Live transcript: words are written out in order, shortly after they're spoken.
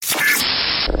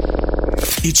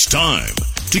It's time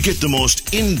to get the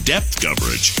most in-depth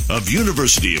coverage of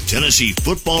University of Tennessee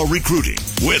football recruiting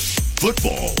with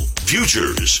Football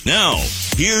Futures. Now,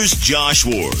 here's Josh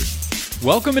Ward.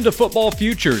 Welcome into Football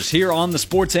Futures here on the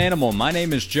Sports Animal. My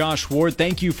name is Josh Ward.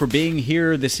 Thank you for being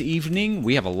here this evening.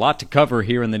 We have a lot to cover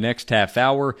here in the next half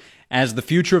hour, as the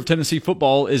future of Tennessee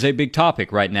football is a big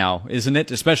topic right now, isn't it?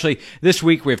 Especially this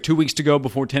week. We have 2 weeks to go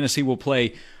before Tennessee will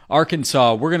play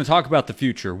Arkansas. We're going to talk about the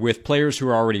future with players who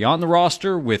are already on the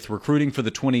roster, with recruiting for the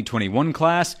 2021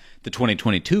 class, the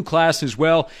 2022 class as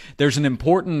well. There's an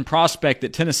important prospect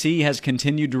that Tennessee has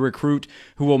continued to recruit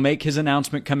who will make his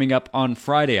announcement coming up on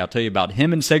Friday. I'll tell you about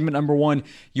him in segment number 1.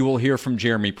 You will hear from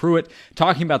Jeremy Pruitt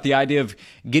talking about the idea of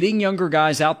getting younger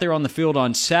guys out there on the field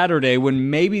on Saturday when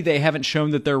maybe they haven't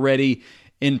shown that they're ready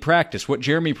in practice. What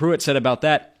Jeremy Pruitt said about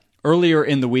that earlier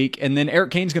in the week, and then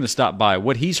Eric Cain's going to stop by,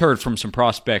 what he's heard from some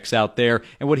prospects out there,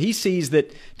 and what he sees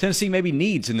that Tennessee maybe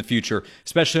needs in the future,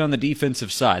 especially on the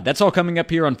defensive side. That's all coming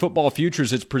up here on Football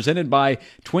Futures. It's presented by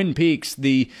Twin Peaks,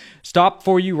 the stop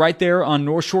for you right there on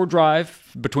North Shore Drive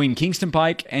between Kingston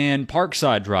Pike and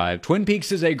Parkside Drive. Twin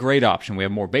Peaks is a great option. We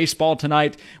have more baseball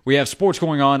tonight. We have sports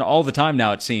going on all the time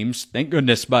now, it seems. Thank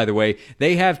goodness, by the way.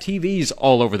 They have TVs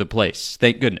all over the place.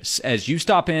 Thank goodness. As you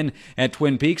stop in at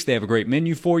Twin Peaks, they have a great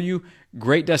menu for you.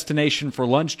 Great destination for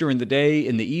lunch during the day,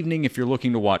 in the evening if you're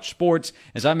looking to watch sports.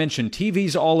 As I mentioned,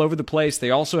 TVs all over the place. They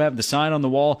also have the sign on the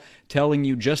wall telling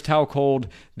you just how cold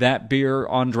that beer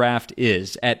on draft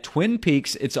is. At Twin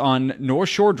Peaks, it's on North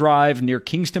Shore Drive near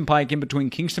Kingston Pike, in between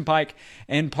Kingston Pike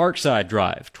and Parkside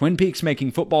Drive. Twin Peaks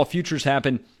making football futures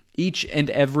happen each and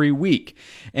every week.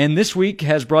 And this week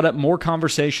has brought up more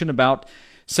conversation about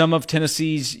some of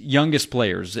Tennessee's youngest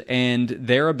players and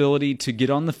their ability to get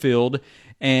on the field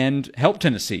and help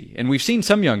Tennessee. And we've seen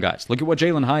some young guys. Look at what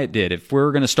Jalen Hyatt did. If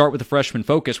we're going to start with the freshman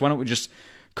focus, why don't we just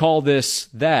call this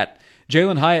that?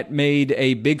 Jalen Hyatt made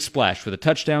a big splash with a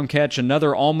touchdown catch,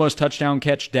 another almost touchdown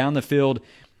catch down the field.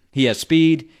 He has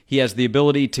speed. He has the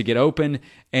ability to get open,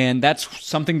 and that's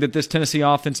something that this Tennessee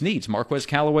offense needs. Marquez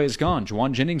Callaway is gone.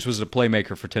 Juwan Jennings was a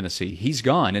playmaker for Tennessee. He's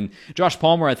gone. And Josh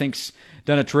Palmer, I think, has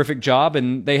done a terrific job,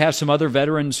 and they have some other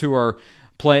veterans who are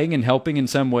playing and helping in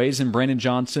some ways, and Brandon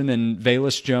Johnson and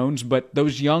Velus Jones, but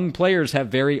those young players have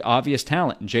very obvious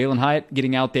talent. And Jalen Hyatt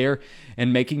getting out there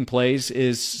and making plays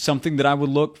is something that I would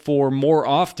look for more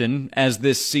often as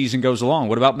this season goes along.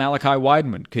 What about Malachi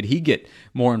Wideman? Could he get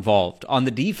more involved? On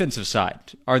the defensive side,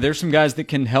 are there some guys that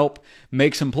can help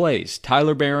make some plays?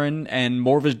 Tyler Barron and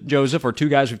Morvis Joseph are two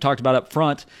guys we've talked about up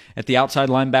front at the outside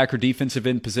linebacker defensive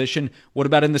end position. What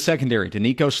about in the secondary?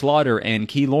 Danico Slaughter and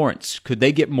Key Lawrence. Could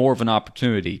they get more of an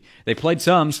opportunity? They played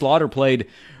some. Slaughter played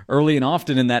early and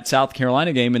often in that South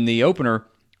Carolina game in the opener.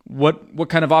 What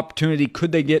kind of opportunity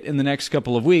could they get in the next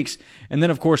couple of weeks? And then,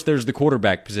 of course, there's the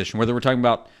quarterback position, whether we're talking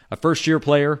about a first-year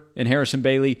player in Harrison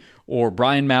Bailey or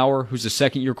Brian Maurer, who's a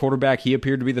second-year quarterback. He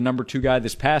appeared to be the number 2 guy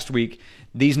this past week.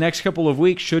 These next couple of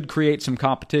weeks should create some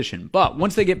competition. But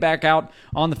once they get back out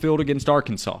on the field against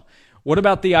Arkansas, what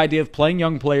about the idea of playing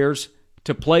young players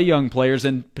to play young players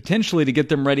and potentially to get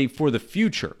them ready for the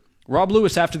future? Rob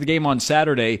Lewis, after the game on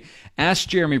Saturday, asked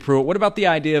Jeremy Pruitt, what about the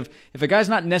idea of if a guy's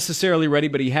not necessarily ready,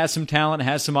 but he has some talent,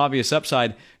 has some obvious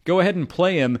upside, go ahead and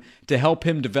play him to help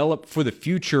him develop for the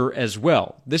future as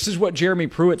well? This is what Jeremy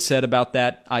Pruitt said about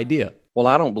that idea. Well,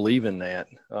 I don't believe in that.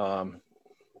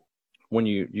 When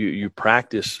you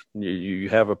practice, you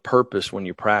have a purpose when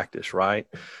you practice, right?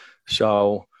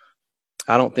 So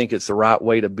I don't think it's the right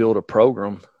way to build a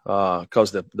program.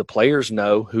 Because the players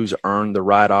know who's earned the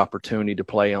right opportunity to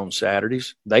play on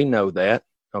Saturdays. They know that,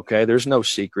 okay? There's no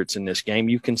secrets in this game.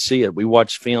 You can see it. We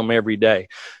watch film every day.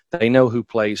 They know who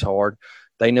plays hard.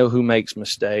 They know who makes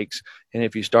mistakes. And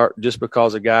if you start just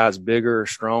because a guy's bigger or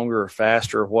stronger or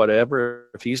faster or whatever,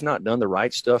 if he's not done the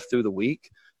right stuff through the week,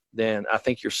 then I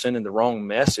think you're sending the wrong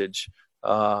message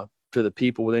to the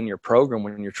people within your program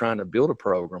when you're trying to build a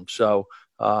program. So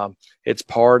it's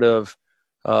part of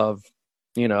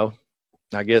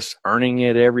I guess earning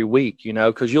it every week,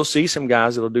 because you'll see some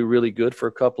guys that'll do really good for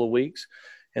a couple of weeks,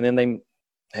 and then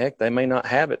they may not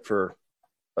have it for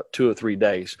 2 or 3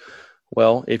 days.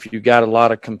 Well, if you got a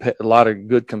lot of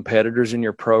good competitors in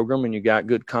your program and you got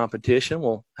good competition,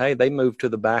 well, hey, they move to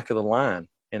the back of the line.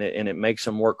 and it makes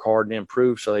them work hard and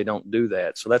improve so they don't do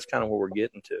that. So that's kind of where we're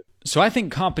getting to. So I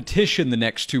think competition the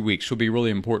next 2 weeks will be really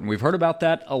important. We've heard about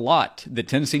that a lot, that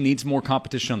Tennessee needs more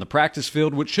competition on the practice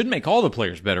field, which should make all the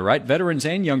players better, right? Veterans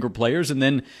and younger players. And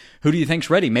then who do you think's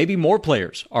ready? Maybe more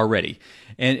players are ready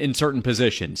and in certain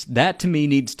positions. That, to me,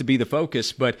 needs to be the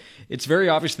focus. But it's very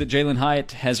obvious that Jalin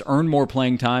Hyatt has earned more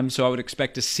playing time, so I would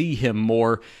expect to see him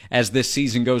more as this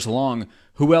season goes along.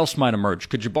 Who else might emerge?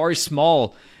 Could Jabari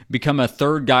Small become a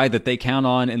third guy that they count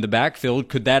on in the backfield?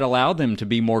 Could that allow them to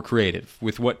be more creative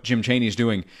with what Jim Chaney's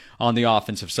doing on the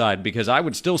offensive side? Because I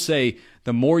would still say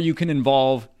the more you can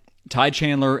involve Ty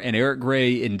Chandler and Eric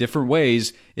Gray in different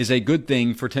ways is a good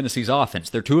thing for Tennessee's offense.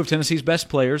 They're two of Tennessee's best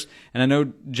players, and I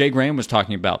know Jay Graham was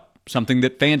talking about something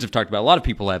that fans have talked about, a lot of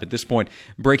people have at this point,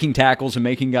 breaking tackles and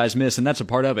making guys miss, and that's a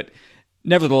part of it.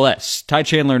 Nevertheless, Ty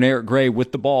Chandler and Eric Gray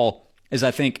with the ball is,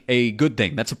 I think, a good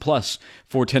thing. That's a plus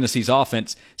for Tennessee's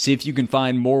offense. See if you can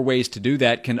find more ways to do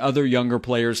that. Can other younger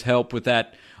players help with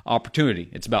that opportunity?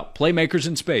 It's about playmakers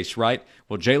in space, right?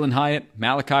 Well, Jalin Hyatt,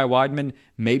 Malachi Wideman,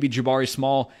 maybe Jabari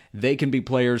Small, they can be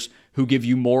players who give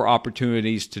you more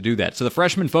opportunities to do that. So the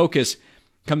freshman focus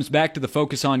comes back to the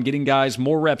focus on getting guys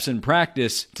more reps in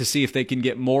practice to see if they can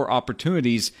get more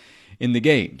opportunities in the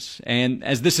games. And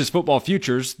as this is Football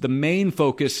Futures, the main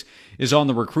focus is on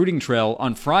the recruiting trail.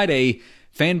 On Friday,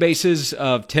 fan bases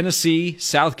of Tennessee,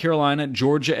 South Carolina,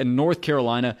 Georgia, and North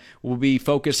Carolina will be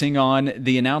focusing on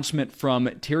the announcement from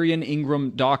Tyrion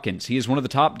Ingram Dawkins. He is one of the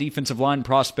top defensive line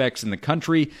prospects in the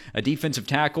country, a defensive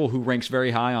tackle who ranks very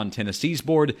high on Tennessee's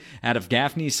board out of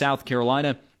Gaffney, South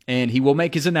Carolina. And he will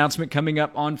make his announcement coming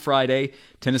up on Friday.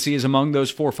 Tennessee is among those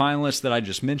 4 finalists that I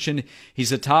just mentioned.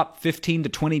 He's a top 15 to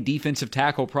 20 defensive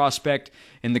tackle prospect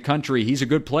in the country. He's a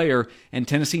good player, and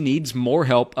Tennessee needs more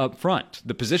help up front.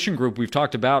 The position group we've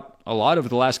talked about a lot over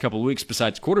the last couple of weeks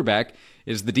besides quarterback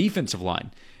is the defensive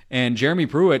line. And Jeremy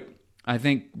Pruitt, I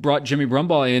think, brought Jimmy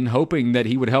Brumbaugh in hoping that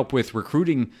he would help with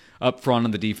recruiting up front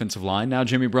on the defensive line. Now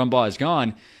Jimmy Brumbaugh is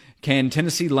gone. Can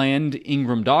Tennessee land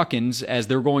Ingram Dawkins as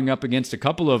they're going up against a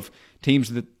couple of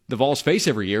teams that the Vols face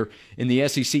every year in the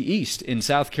SEC East, in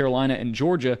South Carolina and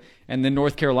Georgia, and then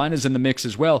North Carolina's in the mix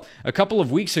as well? A couple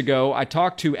of weeks ago, I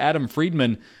talked to Adam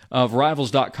Friedman of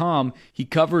Rivals.com. He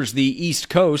covers the East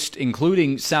Coast,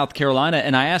 including South Carolina,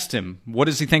 and I asked him, what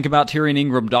does he think about Tyrion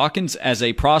Ingram Dawkins as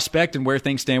a prospect and where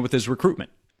things stand with his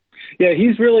recruitment? Yeah,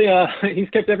 he's really he's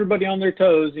kept everybody on their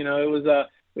toes. You know, it was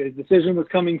his decision was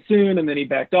coming soon, and then he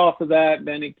backed off of that.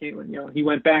 Then it came, he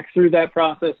went back through that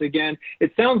process again.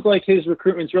 It sounds like his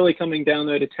recruitment's really coming down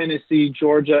there to Tennessee,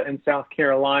 Georgia, and South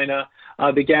Carolina.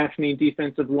 The Gaffney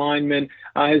defensive lineman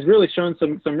has really shown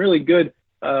some really good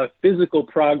physical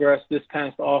progress this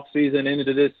past offseason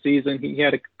into this season. He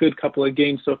had a good couple of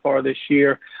games so far this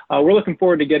year. We're looking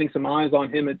forward to getting some eyes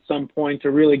on him at some point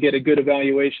to really get a good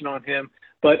evaluation on him.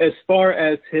 But as far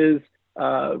as his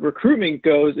recruitment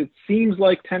goes, it seems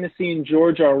like Tennessee and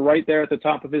Georgia are right there at the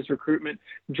top of his recruitment.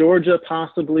 Georgia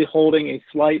possibly holding a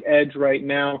slight edge right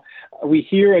now. We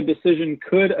hear a decision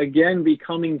could again be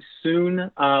coming soon,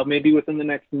 maybe within the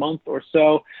next month or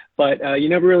so, but you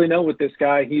never really know with this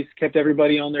guy. He's kept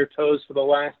everybody on their toes for the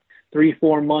last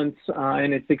 3-4 months,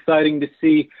 and it's exciting to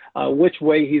see which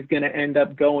way he's going to end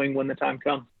up going when the time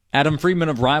comes. Adam Friedman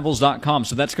of Rivals.com.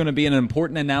 So that's going to be an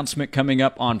important announcement coming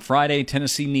up on Friday.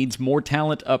 Tennessee needs more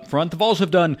talent up front. The Vols have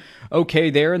done okay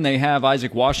there, and they have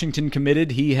Isaac Washington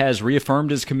committed. He has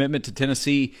reaffirmed his commitment to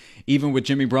Tennessee, even with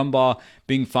Jimmy Brumbaugh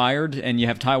being fired. And you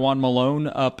have Tywan Malone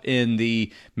up in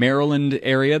the Maryland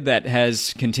area that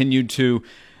has continued to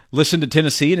listen to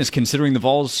Tennessee and is considering the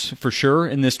Vols for sure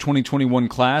in this 2021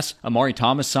 class. Amari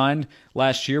Thomas signed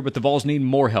last year, but the Vols need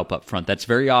more help up front. That's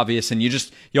very obvious, and you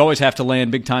always have to land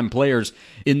big-time players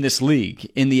in this league,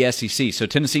 in the SEC. So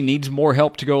Tennessee needs more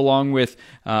help to go along with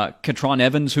Katron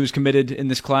Evans, who's committed in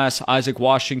this class, Isaac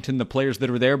Washington, the players that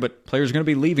are there, but players are going to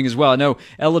be leaving as well. I know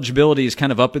eligibility is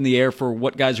kind of up in the air for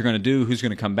what guys are going to do, who's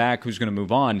going to come back, who's going to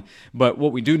move on, but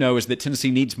what we do know is that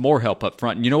Tennessee needs more help up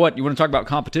front. And you know what? You want to talk about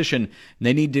competition,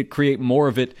 they need to create more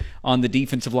of it on the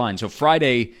defensive line. So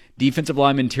Friday, defensive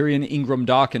lineman Tyrion Ingram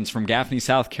Dawkins from Gaffney,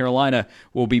 South Carolina,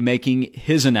 will be making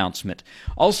his announcement.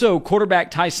 Also, quarterback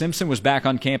Ty Simpson was back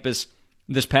on campus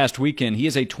this past weekend. He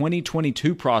is a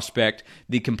 2022 prospect.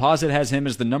 The composite has him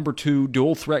as the number 2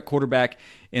 dual-threat quarterback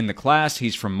in the class.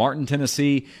 He's from Martin,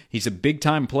 Tennessee. He's a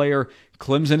big-time player.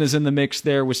 Clemson is in the mix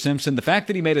there with Simpson. The fact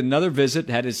that he made another visit,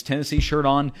 had his Tennessee shirt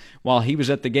on while he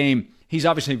was at the game, he's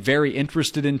obviously very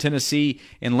interested in Tennessee,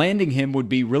 and landing him would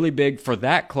be really big for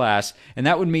that class. And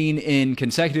that would mean in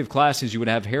consecutive classes, you would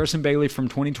have Harrison Bailey from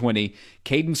 2020,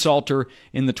 Caden Salter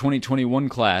in the 2021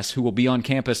 class, who will be on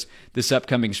campus this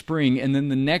upcoming spring. And then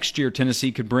the next year,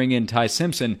 Tennessee could bring in Ty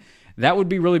Simpson. That would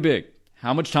be really big.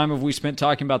 How much time have we spent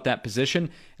talking about that position?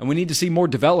 And we need to see more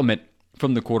development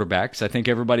from the quarterbacks. I think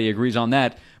everybody agrees on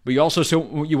that. But you also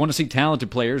you want to see talented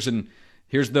players, and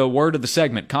here's the word of the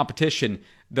segment, competition.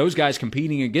 Those guys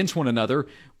competing against one another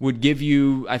would give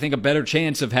you, I think, a better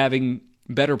chance of having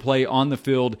better play on the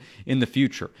field in the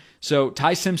future. So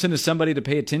Ty Simpson is somebody to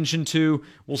pay attention to.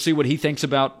 We'll see what he thinks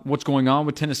about what's going on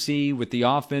with Tennessee, with the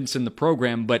offense and the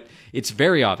program, but it's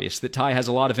very obvious that Ty has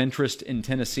a lot of interest in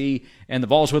Tennessee, and the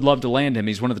Vols would love to land him.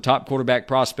 He's one of the top quarterback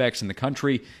prospects in the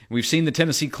country. We've seen the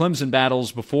Tennessee-Clemson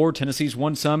battles before. Tennessee's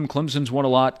won some, Clemson's won a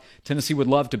lot. Tennessee would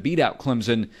love to beat out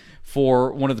Clemson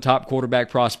for one of the top quarterback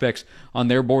prospects on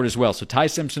their board as well. So Ty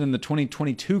Simpson in the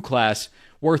 2022 class,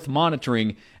 worth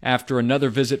monitoring after another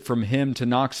visit from him to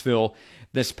Knoxville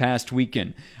this past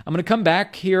weekend. I'm going to come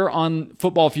back here on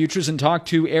Football Futures and talk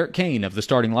to Eric Cain of the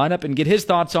starting lineup and get his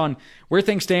thoughts on where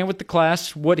things stand with the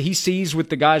class, what he sees with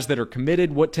the guys that are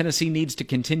committed, what Tennessee needs to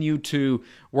continue to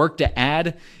work to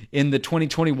add in the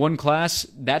 2021 class.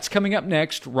 That's coming up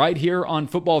next right here on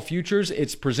Football Futures.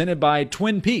 It's presented by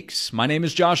Twin Peaks. My name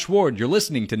is Josh Ward. You're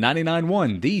listening to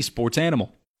 99.1, the Sports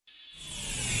Animal.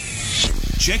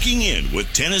 Checking in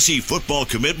with Tennessee football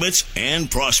commitments and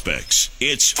prospects.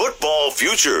 It's Football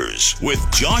Futures with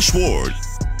Josh Ward.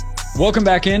 Welcome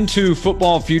back into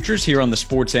Football Futures here on the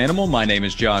Sports Animal. My name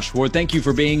is Josh Ward. Thank you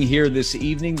for being here this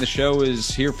evening. The show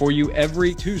is here for you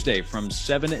every Tuesday from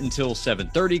 7 until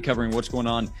 7:30, covering what's going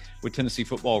on with Tennessee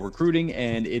football recruiting,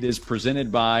 and it is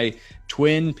presented by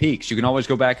Twin Peaks. You can always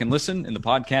go back and listen in the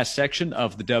podcast section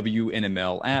of the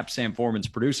WNML app. Sam Foreman's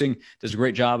producing, does a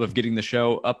great job of getting the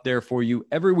show up there for you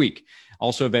every week.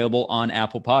 Also available on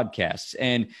Apple Podcasts.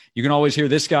 And you can always hear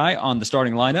this guy on the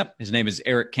starting lineup. His name is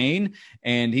Eric Cain,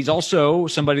 and he's also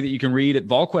somebody that you can read at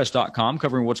volquest.com,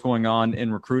 covering what's going on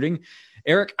in recruiting.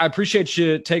 Eric, I appreciate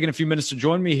you taking a few minutes to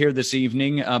join me here this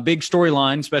evening. A big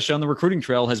storyline, especially on the recruiting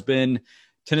trail, has been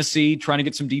Tennessee trying to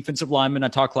get some defensive linemen. I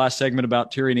talked last segment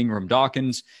about Tyrion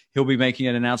Ingram-Dawkins. He'll be making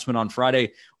an announcement on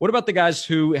Friday. What about the guys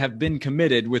who have been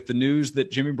committed with the news that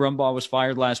Jimmy Brumbaugh was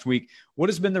fired last week? What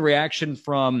has been the reaction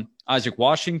from Isaac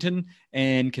Washington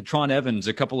and Katron Evans,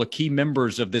 a couple of key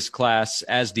members of this class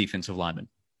as defensive linemen?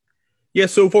 Yeah,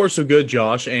 so far so good,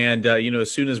 Josh. And, as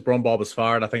soon as Brumbaugh was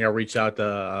fired, I think I reached out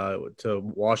to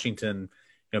Washington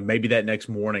maybe that next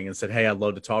morning and said, hey, I'd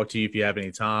love to talk to you if you have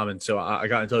any time. And so I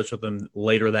got in touch with him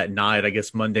later that night, I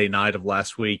guess Monday night of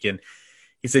last week. And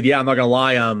he said, yeah, I'm not going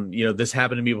to lie. This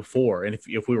happened to me before. And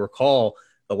if we recall,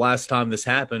 the last time this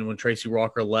happened, when Tracy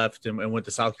Walker left and went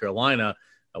to South Carolina,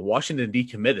 Washington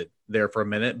decommitted there for a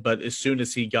minute. But as soon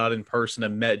as he got in person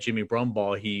and met Jimmy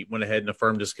Brumbaugh, he went ahead and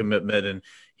affirmed his commitment, and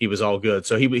he was all good.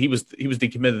 So he was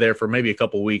decommitted there for maybe a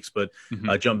couple of weeks, but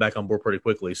jumped back on board pretty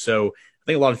quickly. So I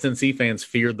think a lot of Tennessee fans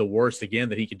feared the worst again,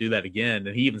 that he could do that again.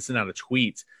 And he even sent out a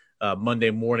tweet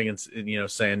Monday morning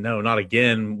and saying, no, not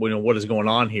again. What is going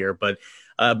on here? But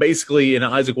basically,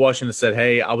 Isaac Washington said,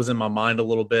 hey, I was in my mind a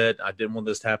little bit. I didn't want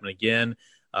this to happen again.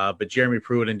 But Jeremy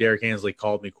Pruitt and Derek Ansley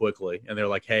called me quickly, and they're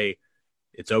like, hey,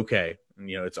 it's okay.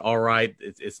 It's all right.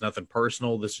 It's nothing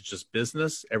personal. This is just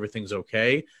business. Everything's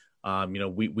okay.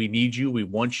 We need you. We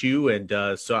want you.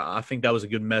 And so I think that was a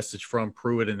good message from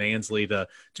Pruitt and Ansley to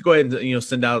go ahead and,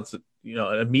 send out,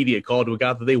 an immediate call to a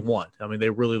guy that they want. I mean, they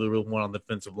really, really want on the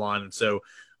defensive line. And so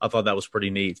I thought that was pretty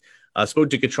neat. I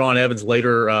spoke to Katron Evans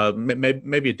later,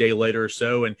 maybe a day later or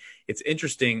so. And it's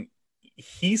interesting.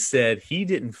 He said he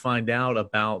didn't find out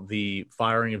about the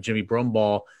firing of Jimmy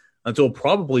Brumbaugh until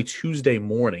probably Tuesday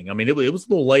morning. I mean, it was a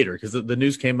little later because the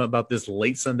news came about this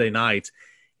late Sunday night.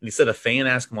 And he said a fan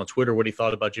asked him on Twitter what he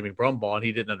thought about Jimmy Brumbaugh, and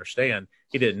he didn't understand.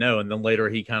 He didn't know. And then later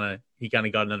he kind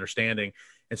of got an understanding.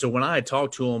 And so when I had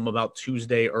talked to him about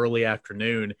Tuesday early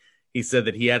afternoon, he said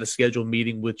that he had a scheduled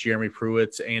meeting with Jeremy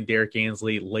Pruitt and Derek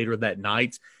Ansley later that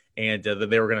night, and that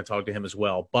they were going to talk to him as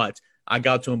well. But I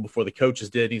got to him before the coaches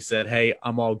did. He said, hey,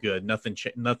 I'm all good.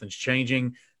 Nothing's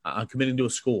changing. I'm committing to a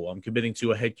school. I'm committing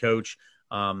to a head coach.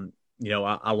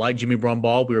 I like Jimmy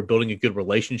Brumbaugh. We were building a good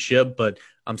relationship, but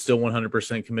I'm still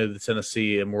 100% committed to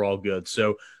Tennessee, and we're all good.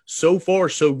 So far,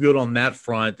 so good on that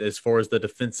front as far as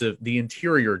the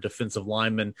interior defensive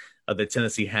lineman that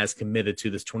Tennessee has committed to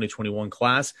this 2021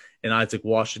 class, and Isaac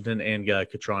Washington and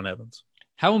Katron Evans.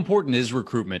 How important is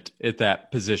recruitment at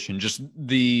that position? Just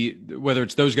whether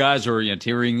it's those guys or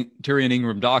Tyrion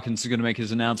Ingram-Dawkins is going to make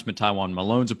his announcement. Tywone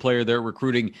Malone's a player they're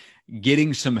recruiting,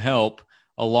 getting some help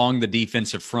along the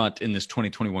defensive front in this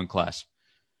 2021 class?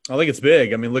 I think it's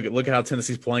big. I mean, look at how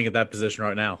Tennessee's playing at that position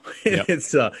right now. Yep.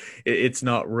 It's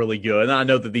not really good. And I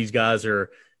know that these guys are,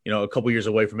 a couple years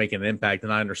away from making an impact,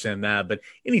 and I understand that. But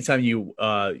anytime you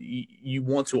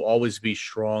want to always be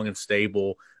strong and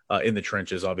stable in the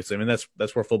trenches, obviously. I mean,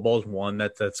 that's where football is won.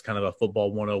 That's kind of a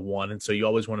football 101. And so you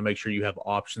always want to make sure you have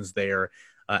options there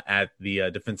at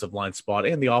the defensive line spot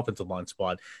and the offensive line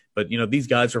spot. But, these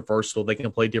guys are versatile. They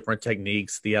can play different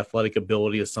techniques. The athletic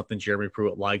ability is something Jeremy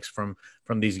Pruitt likes from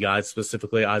these guys,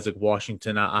 specifically Isaac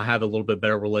Washington. I have a little bit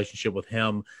better relationship with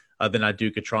him than I do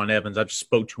Katron Evans. I just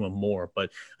spoke to him more, but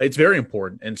it's very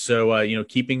important. And so,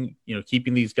 keeping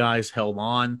these guys held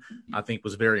on, I think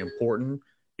was very important,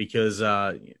 because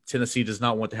Tennessee does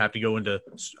not want to have to go into,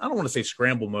 I don't want to say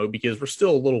scramble mode, because we're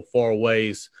still a little far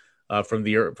ways from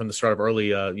the start of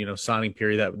early signing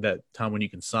period, that time when you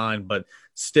can sign. But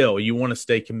still, you want to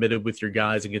stay committed with your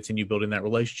guys and continue building that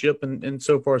relationship. And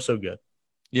so far, so good.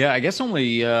 Yeah, I guess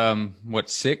only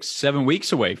 6-7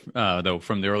 weeks away though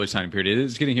from the early signing period. It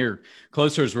is getting here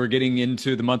closer as we're getting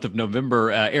into the month of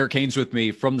November. Eric Cain's with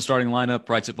me from the starting lineup,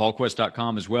 writes at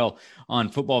VolQuest.com as well on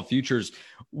Football Futures.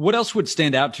 What else would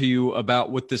stand out to you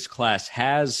about what this class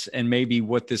has and maybe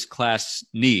what this class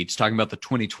needs? Talking about the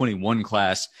 2021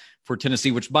 class for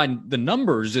Tennessee, which by the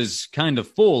numbers is kind of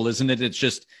full, isn't it?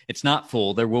 It's not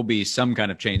full. There will be some kind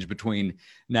of change between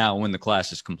now and when the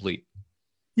class is complete.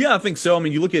 Yeah, I think so. I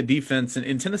mean, you look at defense,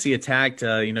 and Tennessee attacked,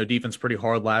 defense pretty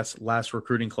hard last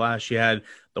recruiting class. You had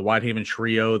the Whitehaven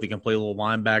trio that can play a little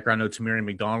linebacker. I know Tamarian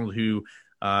McDonald, who,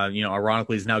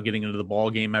 ironically is now getting into the ball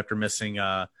game after missing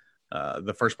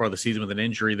the first part of the season with an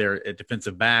injury there at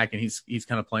defensive back, and he's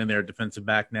kind of playing there at defensive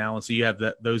back now. And so you have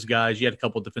those guys. You had a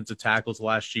couple of defensive tackles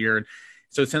last year, and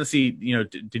so Tennessee,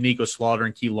 Danico Slaughter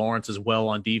and Key Lawrence as well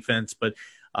on defense, but.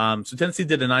 So Tennessee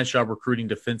did a nice job recruiting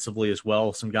defensively as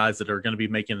well. Some guys that are going to be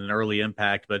making an early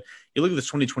impact. But you look at this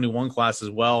 2021 class as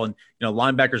well, and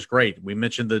linebacker's great. We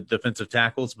mentioned the defensive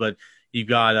tackles, but you've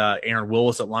got Aaron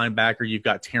Willis at linebacker. You've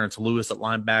got Terrence Lewis at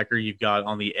linebacker. You've got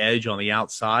on the edge, on the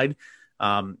outside.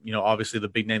 Obviously the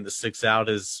big name that sticks out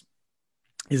is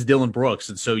Dylan Brooks,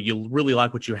 and so you really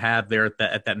like what you have there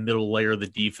at that middle layer of the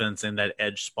defense and that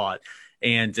edge spot.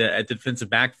 And at the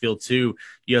defensive backfield, too,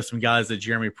 you have some guys that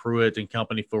Jeremy Pruitt and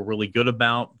company feel really good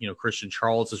about, Christian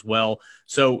Charles as well.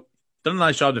 So done a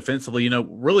nice job defensively.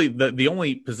 Really the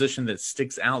only position that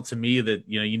sticks out to me that,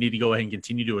 you need to go ahead and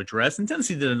continue to address, and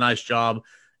Tennessee did a nice job,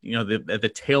 at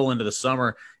the tail end of the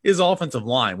summer, is offensive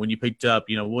line. When you picked up,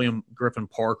 William Griffin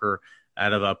Parker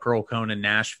out of Pearl Cone in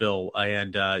Nashville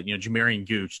and, Jamarian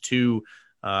Gooch, two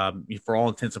for all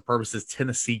intents and purposes,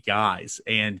 Tennessee guys.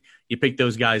 And you pick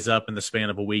those guys up in the span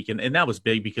of a week. And that was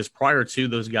big because prior to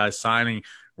those guys signing,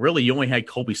 really, you only had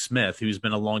Colby Smith, who's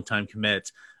been a long-time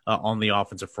commit on the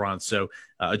offensive front. So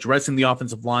addressing the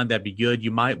offensive line, that'd be good.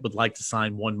 You would like to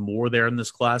sign one more there in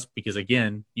this class because,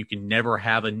 again, you can never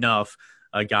have enough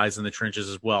guys in the trenches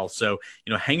as well. So,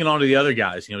 hanging on to the other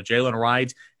guys, Jalen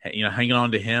Wright, hanging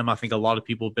on to him. I think a lot of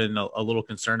people have been a little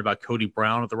concerned about Cody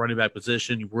Brown at the running back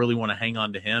position. You really want to hang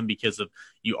on to him because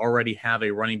you already have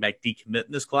a running back decommit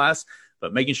in this class,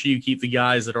 but making sure you keep the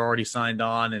guys that are already signed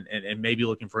on and maybe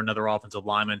looking for another offensive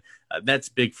lineman. That's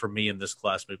big for me in this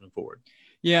class moving forward.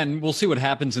 Yeah, and we'll see what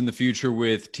happens in the future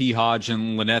with T. Hodge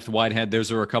and Lyneth Whitehead.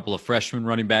 Those are a couple of freshman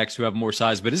running backs who have more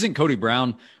size. But isn't Cody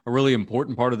Brown a really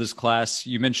important part of this class?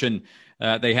 You mentioned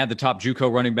they had the top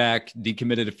JUCO running back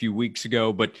decommitted a few weeks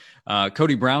ago, but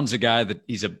Cody Brown's a guy that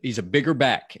he's a bigger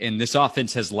back, and this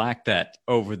offense has lacked that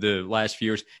over the last few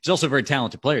years. He's also a very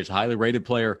talented player. He's a highly rated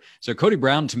player. So Cody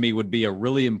Brown, to me, would be a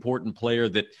really important player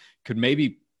that could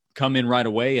maybe come in right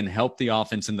away and help the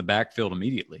offense in the backfield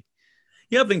immediately.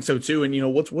 Yeah, I think so too.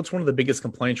 And what's one of the biggest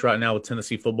complaints right now with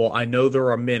Tennessee football? I know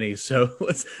there are many, so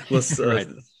let's right.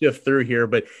 Shift through here.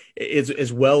 But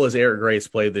as well as Eric Gray's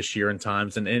played this year in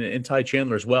times, and Ty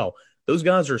Chandler as well. Those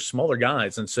guys are smaller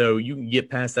guys, and so you can get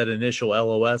past that initial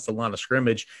LOS, the line of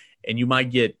scrimmage, and you might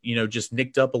get just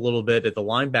nicked up a little bit at the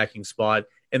linebacking spot,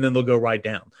 and then they'll go right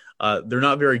down. They're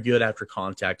not very good after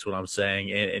contact, is what I'm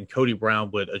saying, and Cody Brown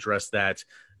would address that.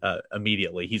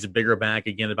 Immediately. He's a bigger back,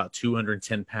 again, about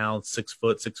 210 pounds, 6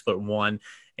 foot, 6'1",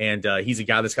 and he's a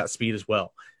guy that's got speed as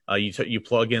well. You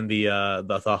plug in the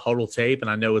huddle tape, and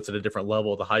I know it's at a different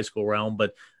level of the high school realm,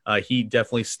 but he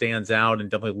definitely stands out and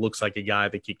definitely looks like a guy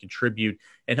that can contribute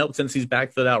and help Tennessee's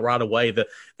backfield out right away. The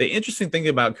interesting thing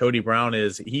about Cody Brown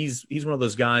is he's one of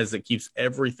those guys that keeps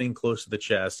everything close to the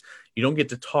chest. You don't get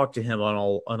to talk to him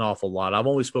an awful lot. I've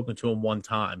only spoken to him one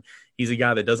time. He's a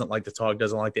guy that doesn't like to talk,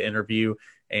 doesn't like to interview.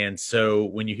 And so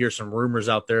when you hear some rumors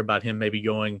out there about him maybe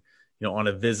going, on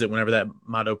a visit whenever that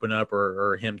might open up,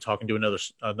 or him talking to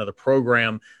another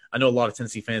program. I know a lot of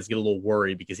Tennessee fans get a little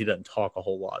worried because he doesn't talk a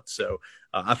whole lot. So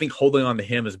I think holding on to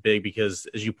him is big because,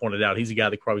 as you pointed out, he's a guy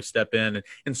that could probably step in. And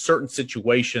in certain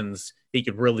situations, he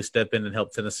could really step in and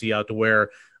help Tennessee out to where,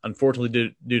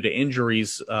 unfortunately, due to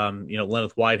injuries,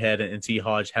 Leonard Whitehead and T.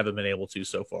 Hodge haven't been able to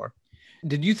so far.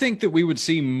 Did you think that we would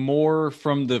see more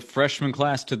from the freshman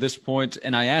class to this point?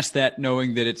 And I asked that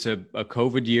knowing that it's a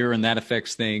COVID year and that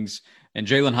affects things. And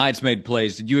Jalen Hyde's made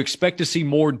plays. Did you expect to see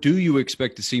more? Do you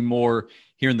expect to see more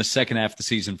here in the second half of the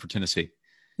season for Tennessee?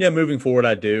 Yeah, moving forward,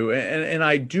 I do. And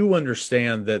I do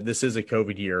understand that this is a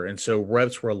COVID year. And so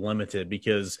reps were limited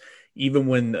because even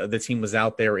when the team was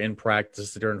out there in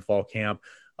practice during fall camp,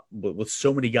 with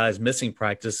so many guys missing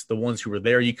practice, the ones who were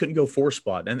there, you couldn't go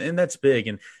 4-spot. And that's big.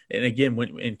 And again,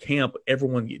 when in camp,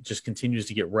 everyone just continues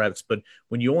to get reps. But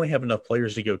when you only have enough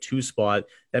players to go 2-spot,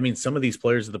 that means some of these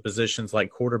players at the positions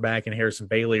like quarterback and Harrison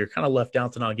Bailey are kind of left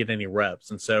out to not get any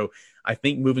reps. And so I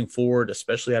think moving forward,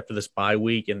 especially after this bye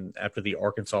week and after the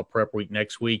Arkansas prep week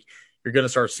next week, you're going to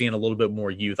start seeing a little bit more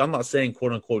youth. I'm not saying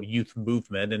quote unquote youth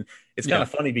movement. And it's kind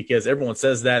of funny because everyone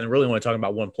says that and really only talking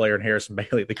about one player in Harrison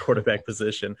Bailey, the quarterback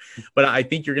position. But I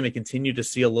think you're going to continue to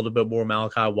see a little bit more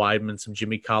Malachi Wideman, some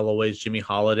Jimmy Callaways, Jimmy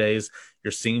Holidays.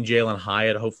 You're seeing Jalen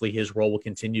Hyatt. Hopefully his role will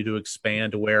continue to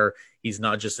expand to where he's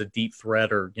not just a deep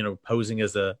threat or, posing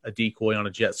as a decoy on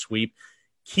a jet sweep.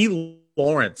 Key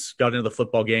Lawrence got into the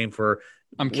football game for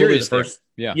I'm curious.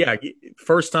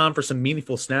 First time for some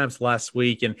meaningful snaps last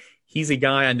week. And he's a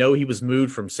guy, I know he was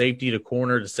moved from safety to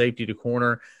corner to safety to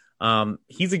corner.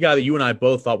 He's a guy that you and I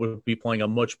both thought would be playing a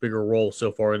much bigger role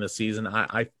so far in the season.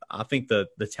 I think the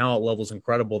talent level is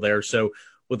incredible there. So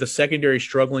with the secondary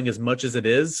struggling as much as it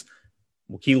is,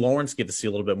 will Key Lawrence get to see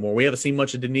a little bit more? We haven't seen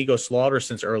much of Denigo Slaughter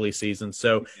since early season.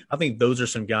 So I think those are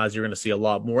some guys you're going to see a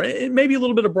lot more. And maybe a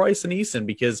little bit of Bryson Eason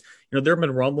because, there have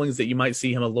been rumblings that you might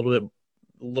see him a little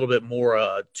bit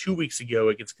more 2 weeks ago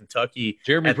against Kentucky.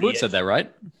 Jeremy Pruitt said that,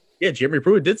 right? Yeah, Jeremy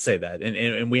Pruitt did say that,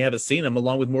 and we haven't seen him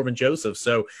along with Morvin Joseph.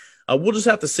 So we'll just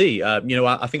have to see. I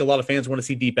think a lot of fans want to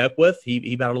see Deep Eckwith.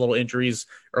 He battled a little injuries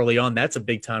early on. That's a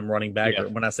big-time running back. Yeah.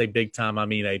 When I say big time, I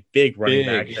mean a big running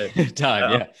back.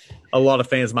 A lot of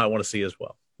fans might want to see as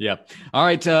well. Yeah. All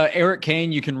right, Eric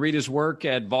Cain, you can read his work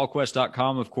at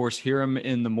volquest.com. Of course, hear him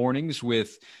in the mornings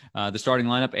with the starting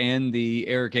lineup and the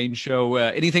Eric Cain Show.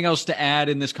 Anything else to add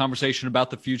in this conversation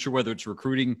about the future, whether it's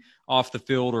recruiting off the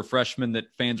field or freshmen that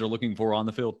fans are looking for on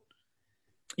the field?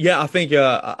 Yeah, I think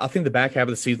the back half of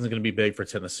the season is going to be big for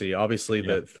Tennessee. Obviously,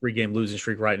 the 3-game losing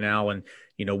streak right now, and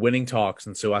winning talks.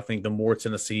 And so I think the more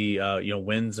Tennessee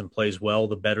wins and plays well,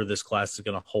 the better this class is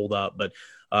going to hold up. But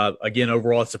again,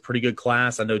 overall, it's a pretty good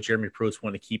class. I know Jeremy Pruitt's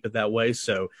want to keep it that way,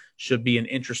 so should be an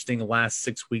interesting last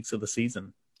 6 weeks of the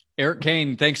season. Eric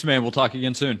Cain, thanks, man. We'll talk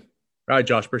again soon. All right,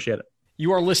 Josh, appreciate it.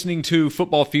 You are listening to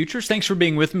Football Futures. Thanks for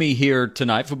being with me here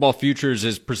tonight. Football Futures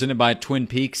is presented by Twin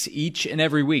Peaks each and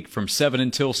every week from 7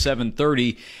 until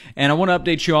 7:30. And I want to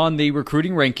update you on the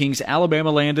recruiting rankings.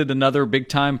 Alabama landed another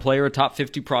big-time player, a top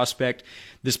 50 prospect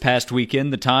this past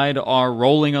weekend. The Tide are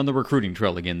rolling on the recruiting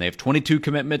trail again. They have 22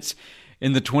 commitments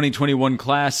in the 2021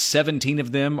 class. 17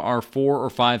 of them are 4 or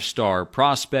 5-star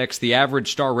prospects. The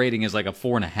average star rating is like a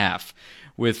 4.5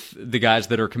 with the guys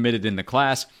that are committed in the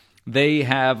class. They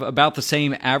have about the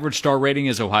same average star rating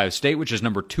as Ohio State, which is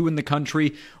number 2 in the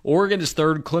country. Oregon is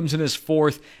 3rd, Clemson is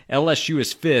 4th, LSU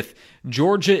is 5th,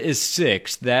 Georgia is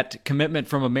 6th. That commitment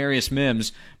from Amarius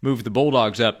Mims moved the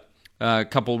Bulldogs up a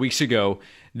couple of weeks ago.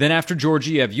 Then after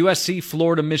Georgia, you have USC,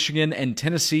 Florida, Michigan, and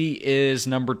Tennessee is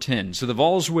number 10. So the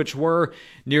Vols, which were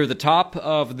near the top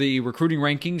of the recruiting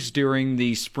rankings during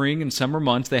the spring and summer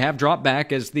months, they have dropped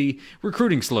back as the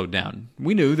recruiting slowed down.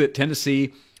 We knew that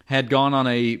Tennessee had gone on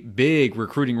a big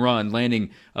recruiting run, landing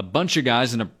a bunch of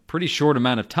guys in a pretty short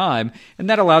amount of time, and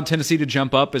that allowed Tennessee to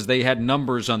jump up as they had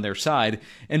numbers on their side.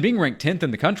 And being ranked 10th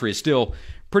in the country is still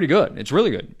pretty good. It's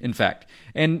really good, in fact.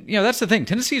 And, that's the thing.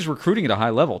 Tennessee is recruiting at a high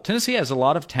level. Tennessee has a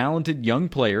lot of talented young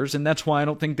players, and that's why I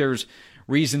don't think there's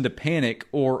reason to panic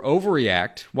or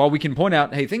overreact. While we can point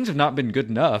out, hey, things have not been good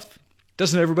enough.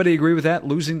 Doesn't everybody agree with that?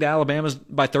 Losing to Alabama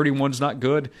by 31 is not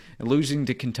good, and losing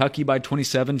to Kentucky by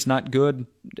 27 is not good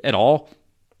at all.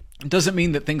 It doesn't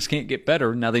mean that things can't get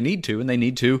better. Now they need to, and they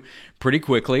need to pretty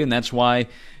quickly, and that's why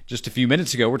just a few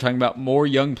minutes ago we're talking about more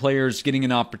young players getting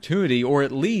an opportunity, or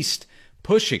at least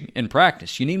pushing in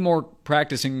practice. You need more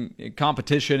practice and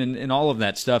competition and all of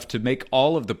that stuff to make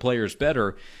all of the players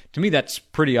better. To me, that's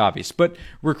pretty obvious. But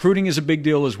recruiting is a big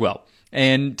deal as well.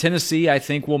 And Tennessee, I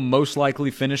think, will most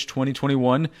likely finish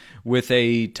 2021 with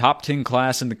a top 10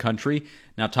 class in the country.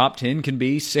 Now, top 10 can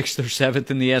be 6th or 7th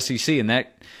in the SEC, and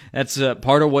that's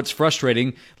part of what's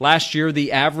frustrating. Last year,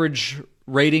 the average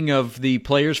rating of the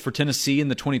players for Tennessee in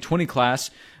the 2020 class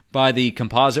by the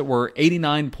composite were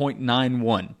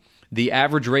 89.91. The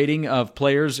average rating of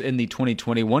players in the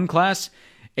 2021 class,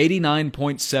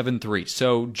 89.73.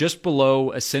 So just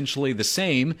below essentially the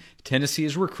same. Tennessee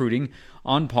is recruiting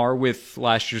on par with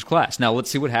last year's class. Now let's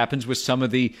see what happens with some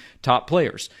of the top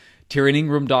players. Tyrion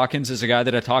Ingram-Dawkins is a guy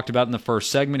that I talked about in the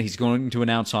first segment. He's going to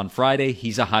announce on Friday.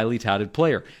 He's a highly touted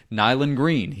player. Nyland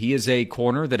Green, he is a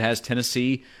corner that has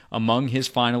Tennessee among his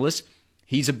finalists.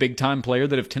 He's a big-time player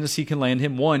that if Tennessee can land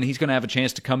him, one, he's going to have a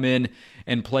chance to come in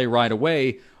and play right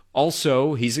away.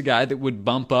 Also, he's a guy that would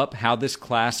bump up how this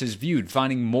class is viewed.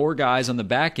 Finding more guys on the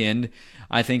back end,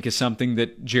 I think, is something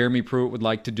that Jeremy Pruitt would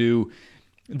like to do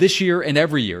this year and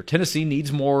every year. Tennessee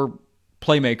needs more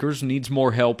playmakers, needs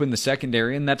more help in the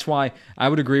secondary, and that's why I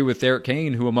would agree with Eric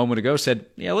Cain, who a moment ago said,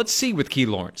 yeah, let's see with Key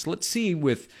Lawrence. Let's see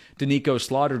with Danico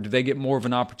Slaughter. Do they get more of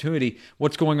an opportunity?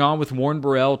 What's going on with Warren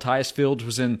Burrell? Tyus Fields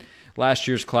was in last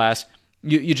year's class.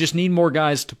 You just need more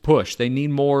guys to push. They need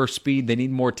more speed. They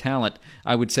need more talent,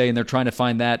 I would say, and they're trying to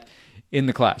find that in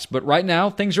the class. But right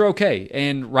now, things are okay.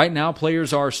 And right now,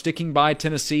 players are sticking by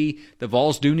Tennessee. The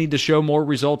Vols do need to show more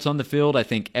results on the field. I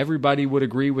think everybody would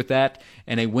agree with that.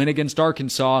 And a win against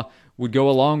Arkansas would go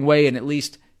a long way in at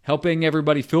least helping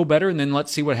everybody feel better. And then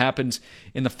let's see what happens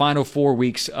in the final 4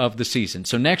 weeks of the season.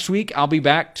 So next week, I'll be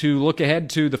back to look ahead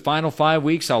to the final 5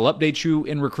 weeks. I'll update you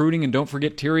in recruiting. And don't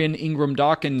forget Tyrion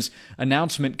Ingram-Dawkins'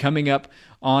 announcement coming up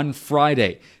on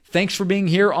Friday. Thanks for being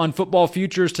here on Football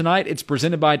Futures tonight. It's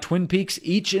presented by Twin Peaks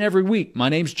each and every week. My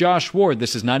name's Josh Ward.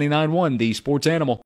 This is 99.1, the Sports Animal.